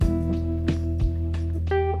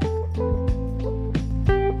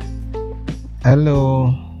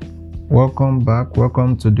Hello, welcome back.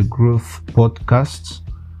 Welcome to the Growth Podcast.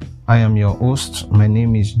 I am your host. My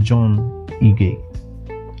name is John Ige.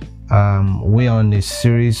 We are on a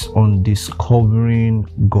series on discovering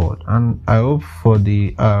God, and I hope for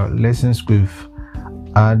the lessons we've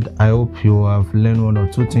had, I hope you have learned one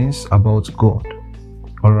or two things about God.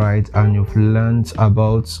 All right, and you've learned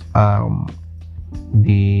about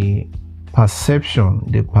the perception,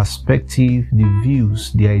 the perspective, the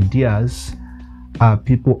views, the ideas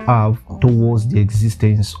people have towards the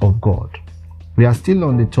existence of God. We are still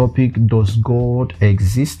on the topic, does God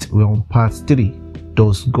exist? We're on part 3.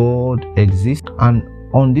 Does God exist? And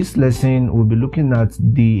on this lesson, we'll be looking at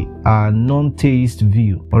the non-theist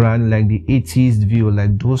view, or like the atheist view,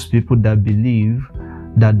 like those people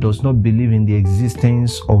that does not believe in the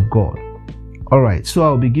existence of God. All right, so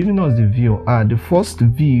I'll be giving us the view. The first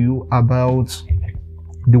view about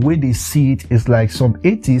the way they see it is like some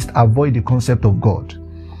atheists avoid the concept of God.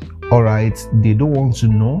 All right, they don't want to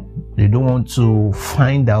know, they don't want to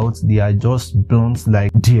find out. They are just blunt,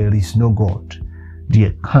 like there is no God,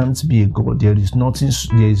 there can't be a God, there is nothing,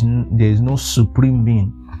 there is no supreme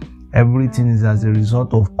being. Everything is as a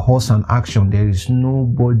result of cause and action. There is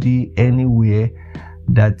nobody anywhere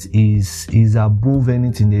that is above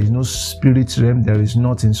anything. There is no spirit realm, there is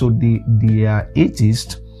nothing. So they are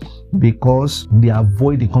atheists because they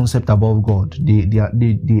avoid the concept about God. They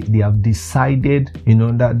have decided,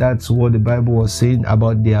 that's what the Bible was saying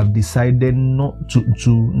about, they have decided not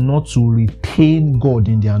to retain God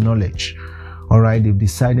in their knowledge. All right, they've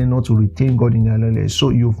decided not to retain God in their knowledge. So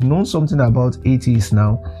you've known something about atheists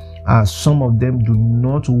now. Some of them do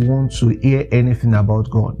not want to hear anything about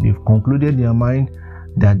God. They've concluded in their mind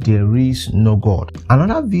that there is no God.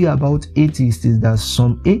 Another view about atheists is that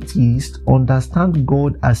some atheists understand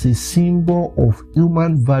God as a symbol of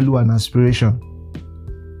human value and aspiration.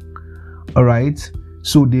 All right,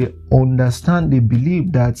 so they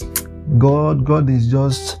believe that God is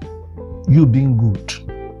just you being good.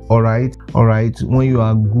 All right, when you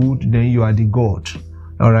are good, then you are the God.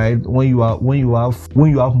 All right, when you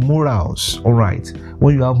have morals, all right,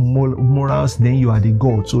 when you have morals, then you are the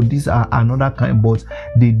God. So these are another kind, but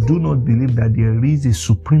they do not believe that there is a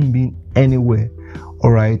supreme being anywhere.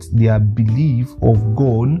 All right, their belief of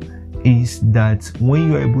God is that when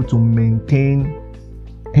you are able to maintain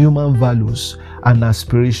human values and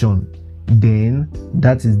aspiration, then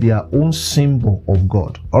that is their own symbol of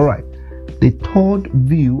God. All right. The third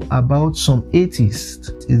view about some atheists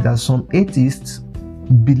is that some atheists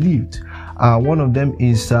believed, one of them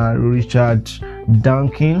is Richard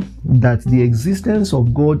Dawkins, that the existence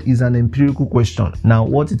of God is an empirical question. Now,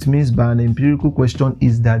 what it means by an empirical question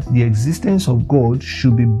is that the existence of God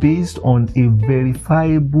should be based on a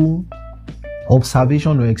verifiable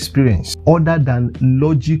observation or experience other than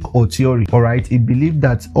logic or theory. All right, he believed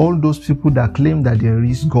that all those people that claim that there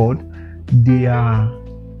is God,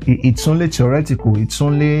 it's only theoretical, it's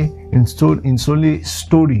only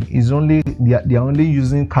story, they are only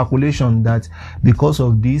using calculation that because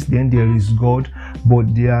of this then there is God,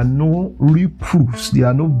 but there are no real proofs, there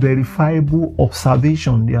are no verifiable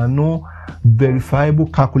observation, there are no verifiable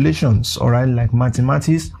calculations, all right, like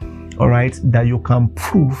mathematics, all right, that you can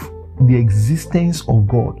prove the existence of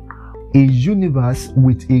God. A universe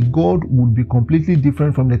with a God would be completely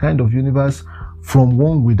different from the kind of universe from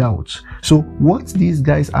one without. So what these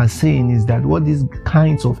guys are saying is that, what these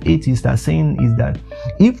kinds of atheists are saying is that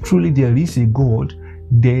if truly there is a God,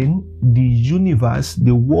 then the universe,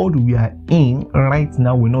 the world we are in right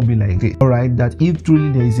now will not be like this. All right, that if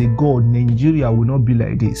truly there is a God, Nigeria will not be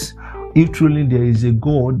like this. If truly there is a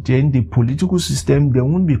God, then the political system, there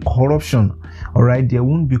won't be corruption. All right, there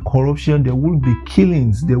won't be corruption, there won't be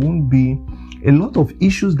killings, there won't be a lot of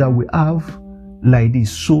issues that we have like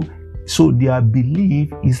this. So their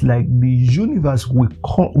belief is like the universe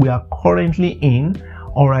we are currently in.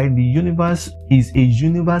 All right, the universe is a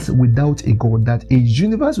universe without a God. That a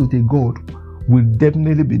universe with a God will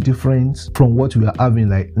definitely be different from what we are having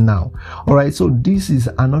like now. All right, so this is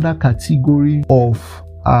another category of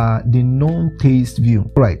the non-theist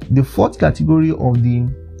view. All right, the fourth category of the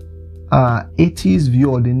atheist view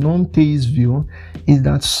or the non-theist view is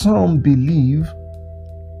that some believe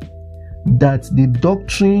that the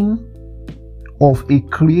doctrine of a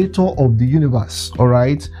creator of the universe, all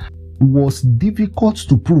right, was difficult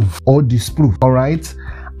to prove or disprove, all right,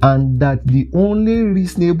 and that the only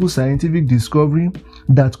reasonable scientific discovery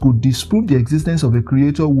that could disprove the existence of a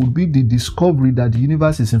creator would be the discovery that the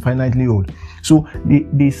universe is infinitely old. So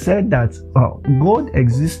they said that God's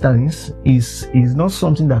existence is not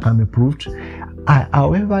something that can be proved.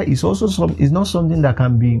 However, it's not something that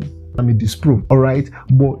can be I mean, disprove. All right,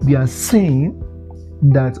 but they are saying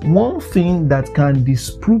that one thing that can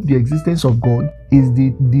disprove the existence of God is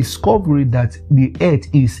the discovery that the earth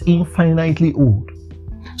is infinitely old.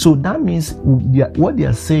 So that means what they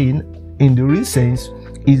are saying in the real sense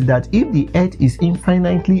is that if the earth is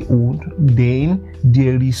infinitely old, then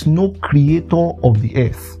there is no creator of the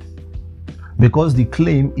earth. Because the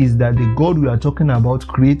claim is that the God we are talking about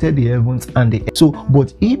created the heavens and the earth. So,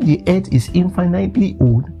 but if the earth is infinitely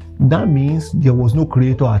old, that means there was no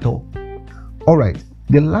creator at all. All right.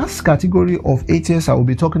 The last category of atheists I will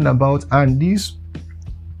be talking about, and these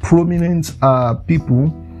prominent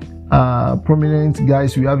people, prominent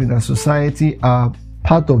guys we have in our society are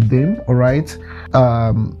part of them. All right.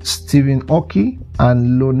 Stephen Hawking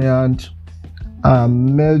and Leonard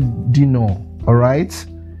Mlodinow, all right,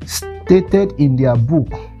 stated in their book,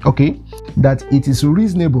 okay, that it is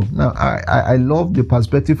reasonable. Now, I love the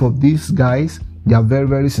perspective of these guys. They are very,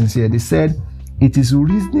 very sincere. They said it is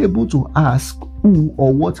reasonable to ask who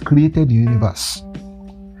or what created the universe.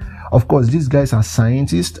 Of course, these guys are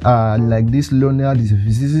scientists, like this Leonard is a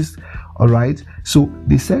physicist, all right. So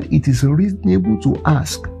they said it is reasonable to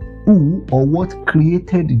ask who or what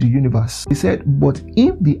created the universe. He said, but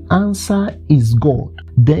if the answer is God,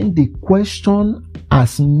 then the question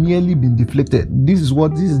has merely been deflected. This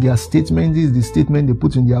is their statement. This is the statement they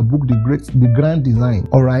put in their book, The Grand Design.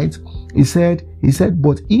 All right. He said,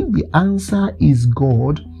 but if the answer is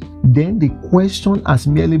God, then the question has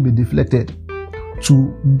merely been deflected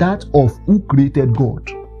to that of who created God.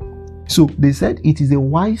 So they said it is a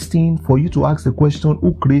wise thing for you to ask the question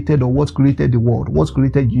who created or what created the world, what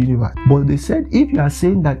created the universe. But they said if you are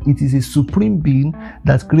saying that it is a supreme being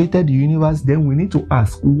that created the universe, then we need to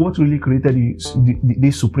ask what really created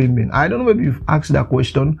the supreme being. I don't know if you've asked that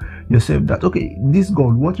question yourself, that okay, this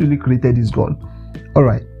God, what really created this God? All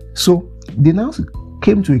right. So they now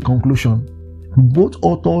came to a conclusion. Both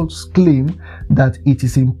authors claim that it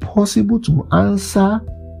is impossible to answer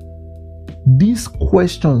these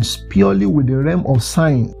questions purely with the realm of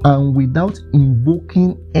science and without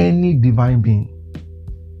invoking any divine being.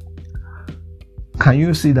 Can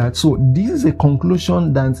you see that? So this is a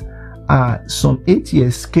conclusion that some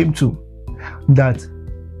atheists came to, that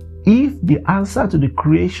if the answer to the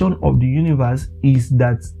creation of the universe is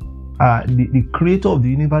that the creator of the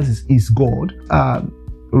universe is God,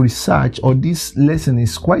 research or this lesson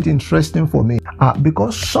is quite interesting for me,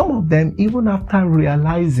 because some of them, even after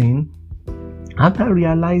realizing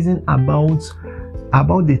about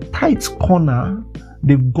the tight corner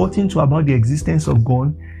they've gotten to about the existence of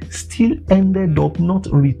God, still ended up not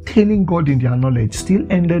retaining God in their knowledge, still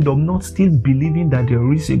ended up not still believing that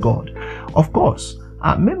there is a God. Of course,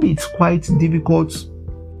 maybe it's quite difficult,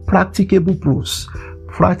 practicable proofs,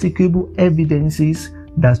 practicable evidences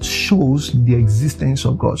that shows the existence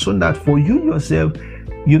of God, so that for you yourself,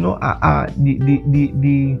 you know, I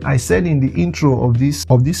said in the intro of this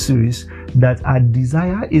series that our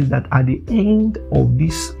desire is that at the end of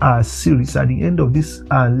this series, at the end of these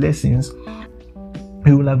lessons,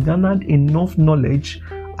 you will have garnered enough knowledge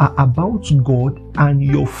about God, and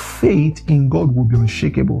your faith in God will be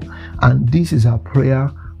unshakable. And this is our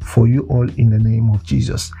prayer for you all in the name of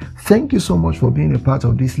Jesus. Thank you so much for being a part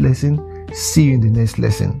of this lesson. See you in the next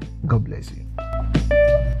lesson. God bless you.